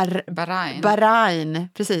 Bahrain. Bahrain,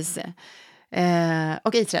 precis.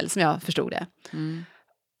 och Israel, som jag förstod det.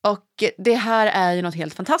 Och det här är ju något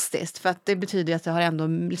helt fantastiskt, för att det betyder att det har ändå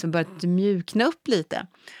liksom börjat mjukna upp lite.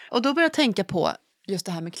 Och då börjar jag tänka på just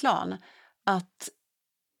det här med klan, att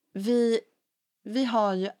vi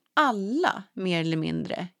har ju alla mer eller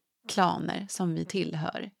mindre klaner som vi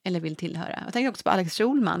tillhör eller vill tillhöra. Jag tänker också på Alex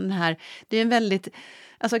Schulman. Det är en väldigt,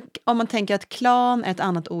 alltså, om man tänker att klan är ett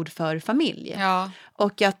annat ord för familj. Ja.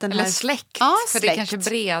 Och att den Eller här, släkt, ja, för det är kanske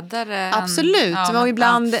bredare. Absolut, än, och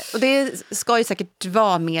ibland, och det ska ju säkert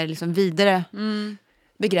vara mer liksom vidare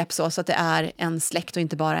begrepp så att det är en släkt och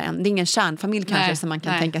inte bara det är ingen kärnfamilj kanske som man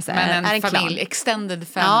kan tänka sig. Men är en familj, klan. extended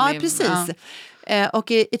family. Ja, precis. Ja.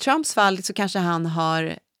 Och i Trumps fall så kanske han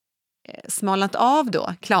har smalnat av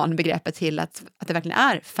då klanbegreppet till att det verkligen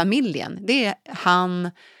är familjen. Det är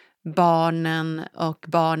han, barnen och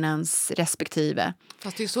barnens respektive.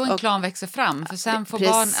 Fast det är ju så en klan växer fram. För sen får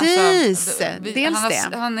precis,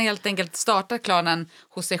 han har helt enkelt startat klanen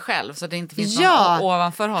hos sig själv, så det inte finns någon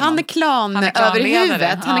ovanför honom. Han är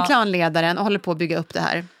klanledaren. Han är klanledaren och håller på att bygga upp det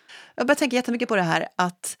här. Jag bara tänker jättemycket på det här,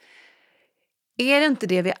 att är det inte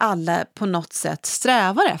det vi alla på något sätt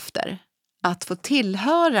strävar efter? Att få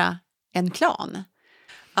tillhöra en klan.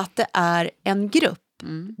 Att det är en grupp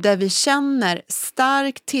där vi känner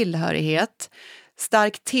stark tillhörighet,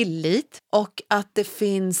 stark tillit, och att det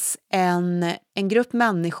finns en grupp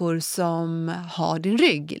människor som har din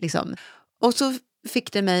rygg. Liksom. Och så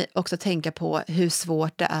fick det mig också att tänka på hur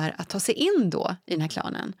svårt det är att ta sig in då i den här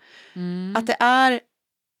klanen. Att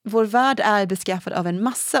vår värld är beskaffad av en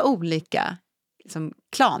massa olika liksom,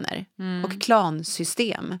 klaner och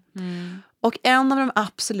klansystem. Och en av de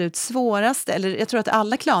absolut svåraste, eller jag tror att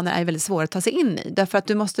alla klaner är väldigt svåra att ta sig in i, därför att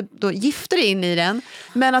du måste då gifta dig in i den.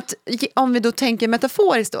 Men att, om vi då tänker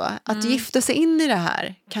metaforiskt då, att gifta sig in i det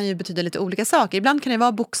här kan ju betyda lite olika saker. Ibland kan det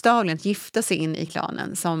vara bokstavligen att gifta sig in i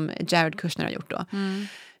klanen, som Jared Kushner har gjort då,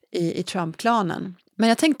 i Trump-klanen. Men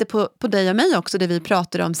jag tänkte på dig och mig också, det vi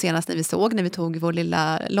pratade om senast när vi tog vår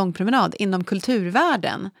lilla långpromenad inom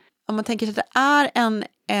kulturvärlden. Om man tänker sig att det är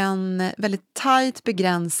en väldigt tajt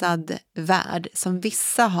begränsad värld som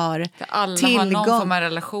vissa har alla tillgång. Har någon form av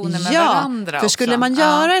relationer med varandra för också. skulle man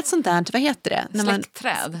göra ett sånt där, vad heter det?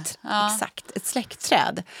 Släktträd. Exakt, ett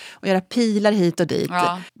släktträd. Och göra pilar hit och dit.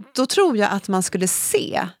 Ja. Då tror jag att man skulle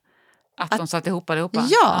se att de satt ihop allihopa.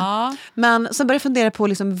 Ja, men så börjar jag fundera på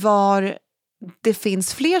liksom var det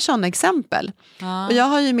finns fler sådana exempel. Och jag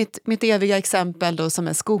har ju mitt eviga exempel då, som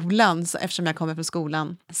är skolan, eftersom jag kommer från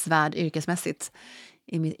skolans värld yrkesmässigt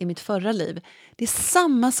i mitt förra liv. Det är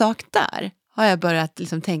samma sak där, har jag börjat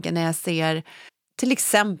liksom tänka när jag ser till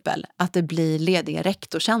exempel att det blir lediga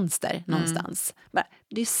rektortjänster någonstans.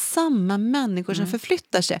 Det är samma människor som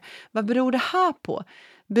förflyttar sig. Vad beror det här på?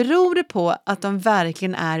 Beror det på att de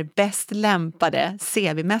verkligen är bäst lämpade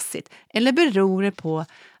CV-mässigt? Eller beror det på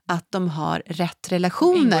att de har rätt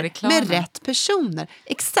relationer med rätt personer?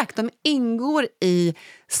 Exakt, de ingår i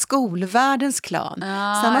skolvärldens klan.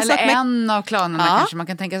 Samma eller sak med en av klanerna kanske. Man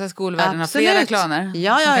kan tänka sig att skolvärlden har flera klaner.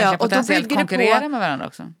 Ja. Och då bygger konkurrera med varandra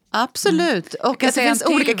också. Absolut. Och att det finns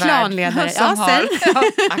olika klanledare. Som har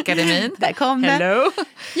akademin. Där kom det. Hello.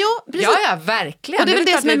 Jo, precis. Ja, verkligen. Och det är väl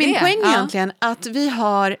det som är min poäng egentligen. Att vi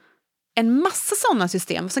har en massa sådana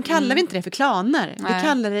system. Sen kallar vi inte det för klaner. Nej. Vi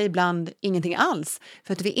kallar det ibland ingenting alls.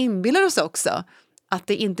 För att vi inbillar oss också att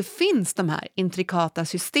det inte finns de här intrikata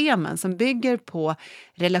systemen som bygger på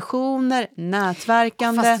relationer,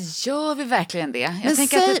 nätverkande. Fast gör vi verkligen det?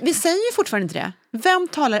 Vi säger ju fortfarande inte det. Vem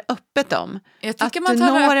talar öppet om att man du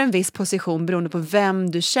når en viss position beroende på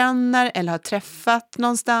vem du känner eller har träffat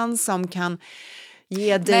någonstans som kan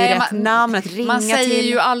ge dig rätt namn att ringa till? Man säger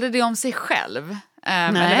ju aldrig det om sig själv.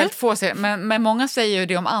 Men många säger ju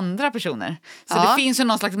det om andra personer. Så det finns ju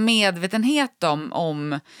någon slags medvetenhet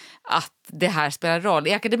om att det här spelar roll.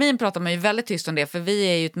 I akademin pratar man ju väldigt tyst om det, för vi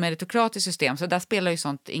är ju ett meritokratiskt system, så där spelar ju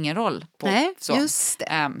sånt ingen roll. Just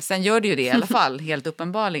det. Sen gör det ju det i alla fall, helt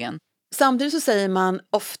uppenbarligen. Samtidigt så säger man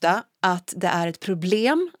ofta att det är ett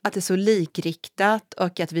problem, att det är så likriktat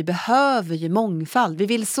och att vi behöver ju mångfald. Vi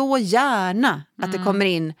vill så gärna att det kommer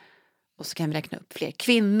in, och så kan vi räkna upp fler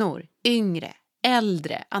kvinnor, yngre,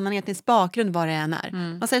 äldre, annan etnisk bakgrund, vad det än är.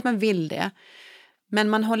 Man säger att man vill det, men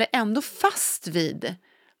man håller ändå fast vid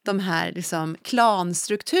de här liksom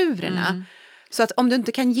klanstrukturerna. Så att om du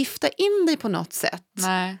inte kan gifta in dig på något sätt,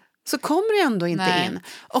 så kommer du ändå inte in.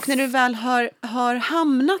 Och när du väl har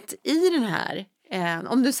hamnat i den här,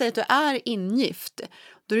 om du säger att du är ingift,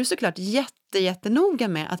 då är du såklart jättenoga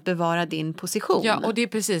med att bevara din position. Ja, och det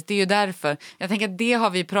är ju därför. Jag tänker att det har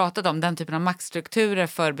vi pratat om, den typen av maktstrukturer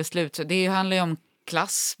för beslut. Så det handlar ju om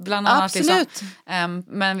klass bland annat. Absolut. Liksom.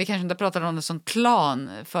 Men vi kanske inte pratade om det som klan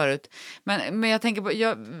förut. Men jag tänker på,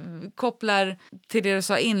 jag kopplar till det du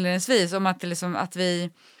sa inledningsvis om att, liksom, att vi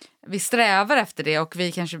strävar efter det och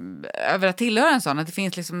vi kanske över att tillhöra en sån, att det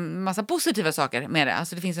finns liksom massa positiva saker med det.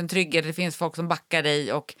 Alltså det finns en trygghet, det finns folk som backar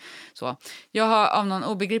dig och så. Jag har av någon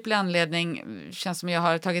obegriplig anledning, känns som jag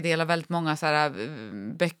har tagit del av väldigt många så här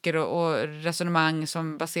böcker och resonemang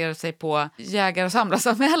som baserar sig på jägar- och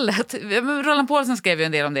samlarsamhället. Roland Paulsen skrev ju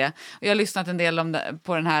en del om det. Och jag har lyssnat en del om det,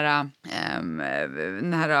 på den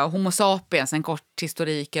här Homo sapiens, en kort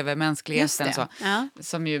historik över mänskligheten. Så,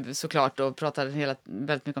 som ju såklart då pratade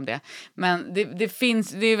väldigt mycket om det. Men det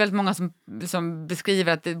är väldigt många som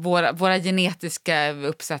beskriver att våra genetiska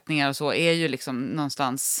uppsättningar och så är ju liksom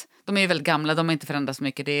någonstans, de är ju väldigt gamla, de har inte förändrats så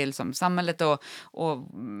mycket. Det är liksom samhället och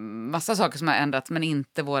massa saker som har ändrats, men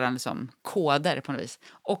inte våra liksom koder på något vis.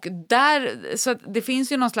 Och där, så det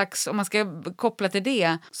finns ju någon slags, om man ska koppla till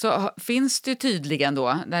det, så finns det ju tydligen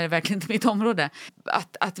då, det här är verkligen inte mitt område,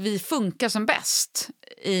 att vi funkar som bäst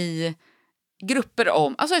i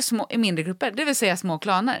grupper alltså i mindre grupper, det vill säga små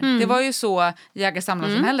klaner. Det var ju så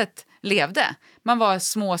jägar-samlarsamhället levde. Man var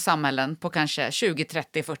små samhällen på kanske 20,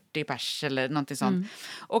 30, 40 pers eller någonting sånt.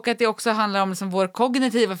 Och att det också handlar om liksom vår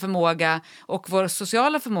kognitiva förmåga och vår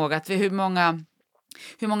sociala förmåga, att hur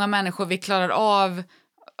många människor vi klarar av,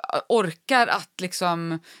 orkar att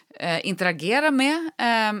liksom interagera med,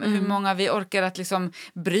 hur många vi orkar att liksom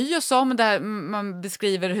bry oss om, där man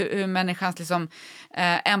beskriver hur människans liksom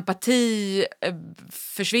empati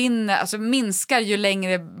försvinner, alltså minskar ju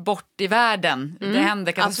längre bort i världen det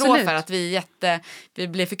händer katastrofer, att vi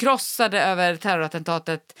blir förkrossade över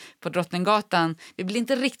terrorattentatet på Drottninggatan. Vi blir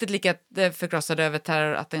inte riktigt lika förkrossade över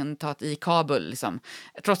terrorattentat i Kabul liksom,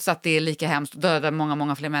 trots att det är lika hemskt och dödar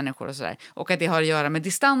många fler människor och sådär, och att det har att göra med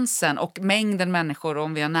distansen och mängden människor och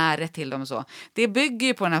om vi har närhet till dem och så. Det bygger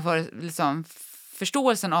ju på den här liksom,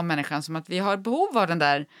 förståelsen av människan, som att vi har behov av den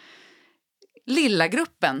där lilla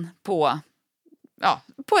gruppen på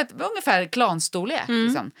ett ungefär klanstorlek.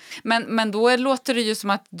 Liksom. Men då låter det ju som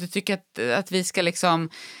att du tycker att vi ska liksom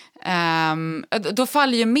då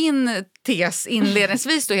faller ju min tes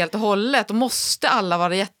inledningsvis då helt och hållet. Då måste alla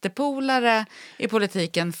vara jättepolare i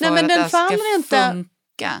politiken för att det ska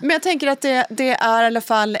funka. Men jag tänker att det är i alla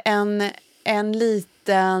fall en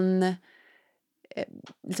liten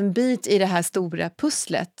liksom bit i det här stora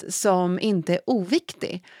pusslet som inte är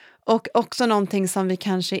oviktig. Och också någonting som vi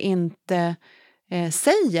kanske inte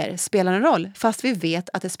säger spelar en roll, fast vi vet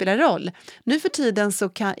att det spelar roll. Nu för tiden så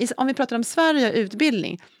om vi pratar om Sverige och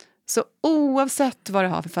utbildning, så oavsett vad du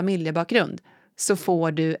har för familjebakgrund så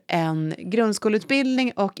får du en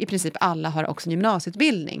grundskoleutbildning och i princip alla har också en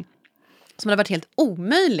gymnasieutbildning. Som har varit helt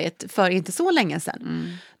omöjligt för inte så länge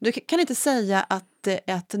sedan. Du kan inte säga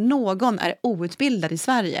att någon är outbildad i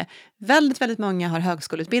Sverige. Väldigt, väldigt många har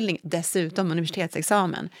högskoleutbildning, dessutom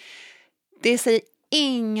universitetsexamen. Det säger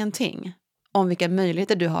ingenting om vilka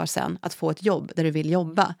möjligheter du har sen att få ett jobb där du vill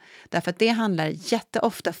jobba. Därför att det handlar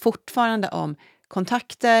jätteofta fortfarande om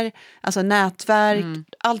kontakter, alltså nätverk,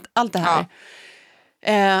 allt det här.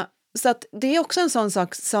 Ja. Så att det är också en sån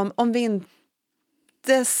sak som om vi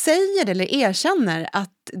inte säger eller erkänner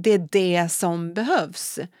att det är det som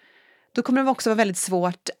behövs, då kommer det också vara väldigt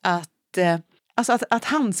svårt att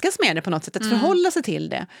handskas med det på något sätt, att förhålla sig till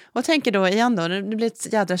det. Och jag tänker då igen då, det blir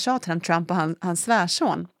ett jädra tjat om Trump och hans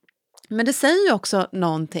svärson. Men det säger ju också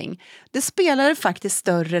någonting. Det spelar faktiskt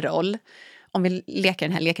större roll, om vi leker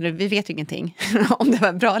den här leken, vi vet ju ingenting om det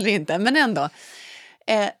var bra eller inte, men ändå.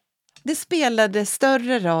 Det spelade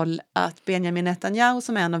större roll att Benjamin Netanyahu,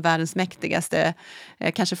 som är en av världens mäktigaste,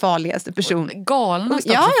 kanske farligaste person. Galnast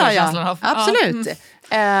också ja, känslan av. absolut.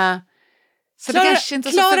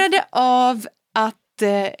 Klarade av att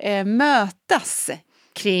mötas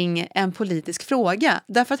kring en politisk fråga.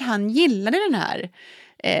 Därför att han gillade den här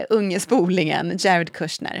unge spolingen Jared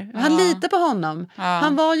Kushner. Han litar på honom.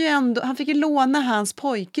 Han var ju han fick ju låna hans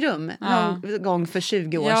pojkrum någon gång för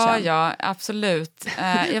 20 år sedan. Ja, absolut.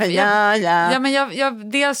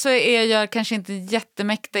 Men dels så är jag kanske inte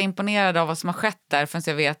jättemäkta imponerad av vad som har skett där, förrän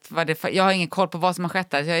jag vet jag har ingen koll på vad som har skett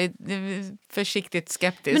där. Jag är försiktigt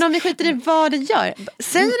skeptisk. Men om vi skiter i vad det gör,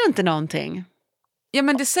 säger det inte någonting? Ja,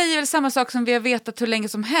 men det säger väl samma sak som vi har vetat hur länge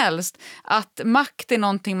som helst, att makt är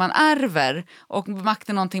någonting man ärver och makt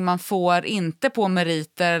är någonting man får inte på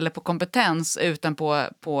meriter eller på kompetens utan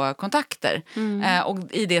på kontakter. Och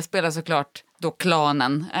i det spelar såklart då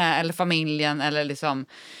klanen eller familjen eller liksom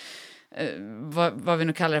vad vi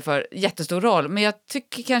nu kallar det för jättestor roll. Men jag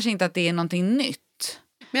tycker kanske inte att det är någonting nytt.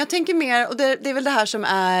 Men jag tänker mer, och det är väl det här som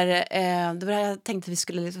är det var det här jag tänkte att vi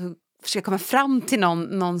skulle liksom försöka komma fram till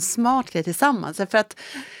någon smart grej tillsammans. För att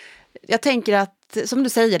jag tänker att, som du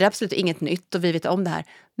säger, det är absolut inget nytt och vi vet om det här.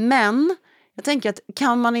 Men jag tänker att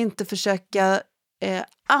kan man inte försöka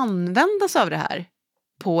använda sig av det här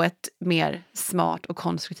på ett mer smart och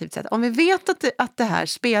konstruktivt sätt? Om vi vet att det här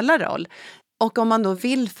spelar roll och om man då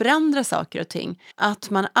vill förändra saker och ting, att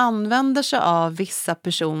man använder sig av vissa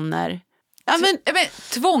personer. Ja, men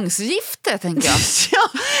tvångsgifte, tänker jag.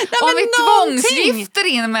 Om vi tvångsgifter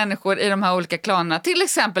in människor i de här olika klanerna, till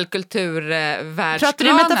exempel kulturvärldsklanen. Pratar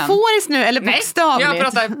du metaforiskt nu eller bokstavligt? Nej,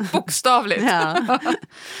 jag pratar bokstavligt. Det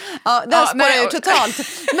här spårar ju totalt.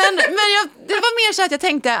 Men det var mer så att jag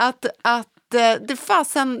tänkte att det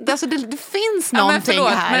finns någonting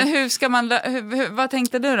här. Men hur ska man... vad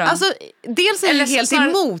tänkte du då? Alltså, dels är jag helt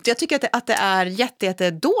emot. Jag tycker att det är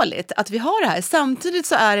jättedåligt att vi har det här. Samtidigt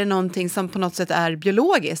så är det någonting som på något sätt är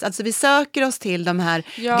biologiskt. Alltså vi söker oss till de här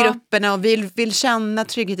grupperna och vill känna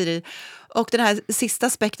trygghet i det. Och den här sista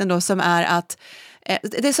aspekten då som är att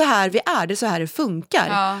det är så här vi är, det är så här det funkar.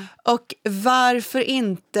 Ja. Och varför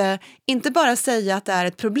inte bara säga att det är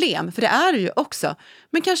ett problem, för det är det ju också.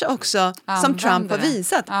 Men kanske också, som Trump har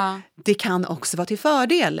visat, det kan också vara till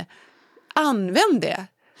fördel. Använd det.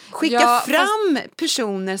 Skicka fram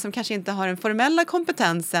personer som kanske inte har den formella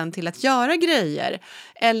kompetensen till att göra grejer.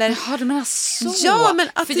 Eller, ja, du menar så. Ja, men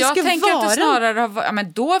att för det jag ska tänker vara... att det snarare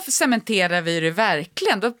men då cementerar vi det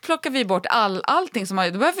verkligen. Då plockar vi bort allting som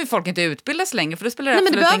då behöver folk inte utbildas längre, för då spelar det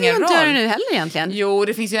absolut ingen roll. Men det behöver vi inte göra nu heller egentligen. Jo,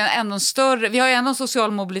 det finns ju ändå större, vi har ju ändå en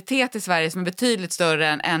social mobilitet i Sverige som är betydligt större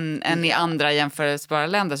än i andra jämförbara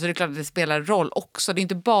länder, så det är klart att det spelar roll också. Det är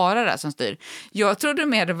inte bara det som styr. Jag trodde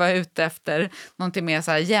mer det var ute efter någonting mer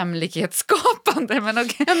så här jämlikhetsskapande. Men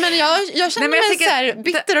okay. Ja, men jag känner mig så här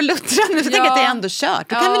bitter och luttrande, så jag tänker att det är ändå kört.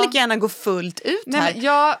 Då kan vi lika gärna gå fullt ut här.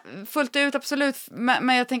 Ja, fullt ut absolut.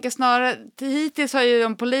 Men jag tänker snarare, hittills har ju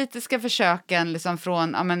de politiska försöken liksom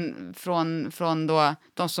från då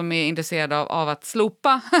de som är intresserade av att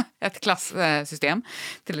slopa ett klassystem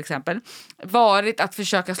till exempel, varit att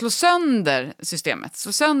försöka slå sönder systemet.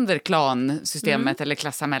 Slå sönder klansystemet eller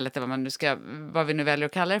klassamhället, eller vad vi nu väljer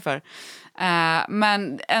att kalla det för.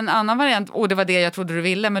 Men en annan variant, och det var det jag trodde du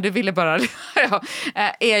ville, men du ville bara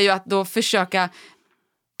är ju att då försöka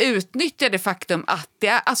utnyttja det faktum att det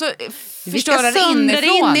är, alltså förstöra det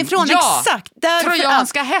inifrån. Ja, exakt.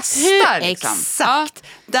 Trojanska hästar. Liksom. Exakt.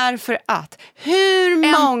 Därför att hur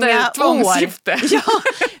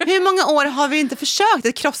många år har vi inte försökt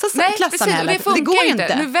att krossa klassamhället? Det går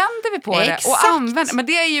inte. Nu vänder vi på det och använder. Men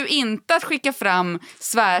det är ju inte att skicka fram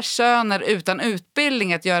svärsöner utan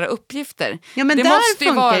utbildning att göra uppgifter. Ja, men det där måste ju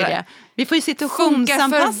funkar det. Vi får ju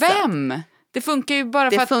situationsanpassa. Funkar för vem? Det funkar ju bara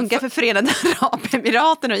det funkar för Förenade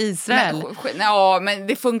Arabemiraten och Israel. Men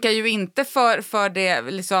det funkar ju inte för det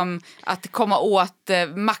liksom att komma åt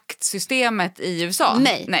maktsystemet i USA.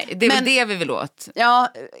 Nej, det är väl det vi vill åt.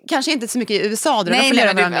 Ja, kanske inte så mycket i USA.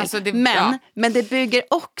 Men det bygger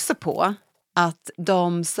också på att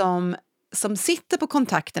de som sitter på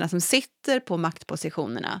kontakterna, som sitter på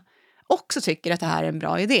maktpositionerna, också tycker att det här är en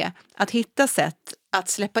bra idé. Att hitta sätt att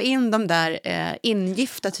släppa in de där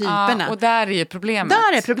ingifta typerna. Ja, och där är ju problemet.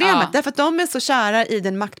 Där är problemet, därför att de är så kära i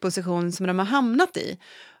den maktposition som de har hamnat i.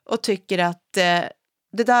 Och tycker att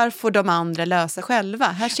det där får de andra lösa själva.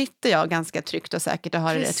 Här sitter jag ganska tryggt och säkert och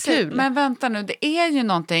har det rätt kul. Men vänta nu, det är ju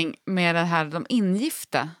någonting med det här, de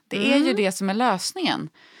ingifta. Det är ju det som är lösningen.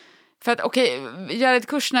 För att Jared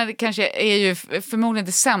Kushner kanske är ju förmodligen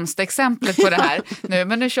det sämsta exemplet på det här nu,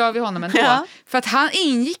 men nu kör vi honom ändå. Ja. För att han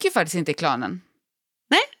ingick ju faktiskt inte i klanen.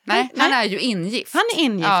 Nej, han är ju ingift. Han är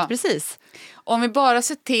ingift, precis. Om vi bara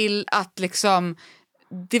ser till att liksom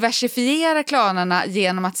diversifiera klanerna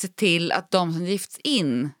genom att se till att de som gifts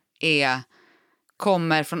in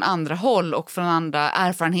kommer från andra håll och från andra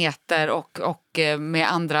erfarenheter och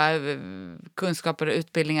med andra kunskaper och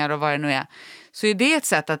utbildningar och vad det nu är, så är det ett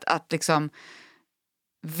sätt att liksom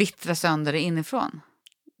vittra sönder det inifrån.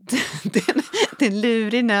 Det är en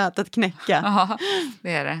lurig nöt att knäcka. Ja,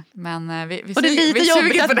 det är det. Men vi och det är lite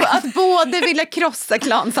jobbigt att både vilja krossa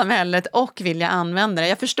klansamhället och vilja använda det.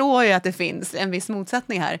 Jag förstår ju att det finns en viss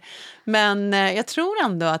motsättning här. Men jag tror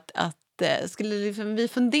ändå att skulle vi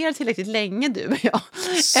fundera tillräckligt länge, du och jag.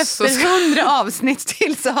 Efter 100 avsnitt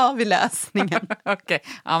till så har vi lösningen. Okej,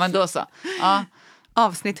 ja men då så. Ja.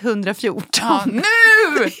 Avsnitt 114. Ja, nu!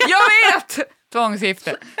 Jag vet!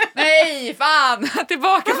 Tvångsgifte. Nej, fan!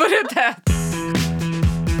 Tillbaka på rutet.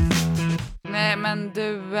 Nej, men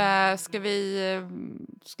du,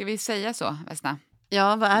 ska vi säga så, Vesna?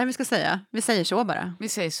 Ja, vad är det vi ska säga? Vi säger så bara. Vi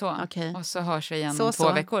säger så. Okay. Och så hörs vi igen om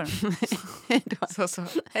 2 veckor. Hej då. Så.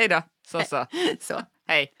 Hej då. Så. Så.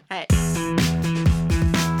 Hej. Hej.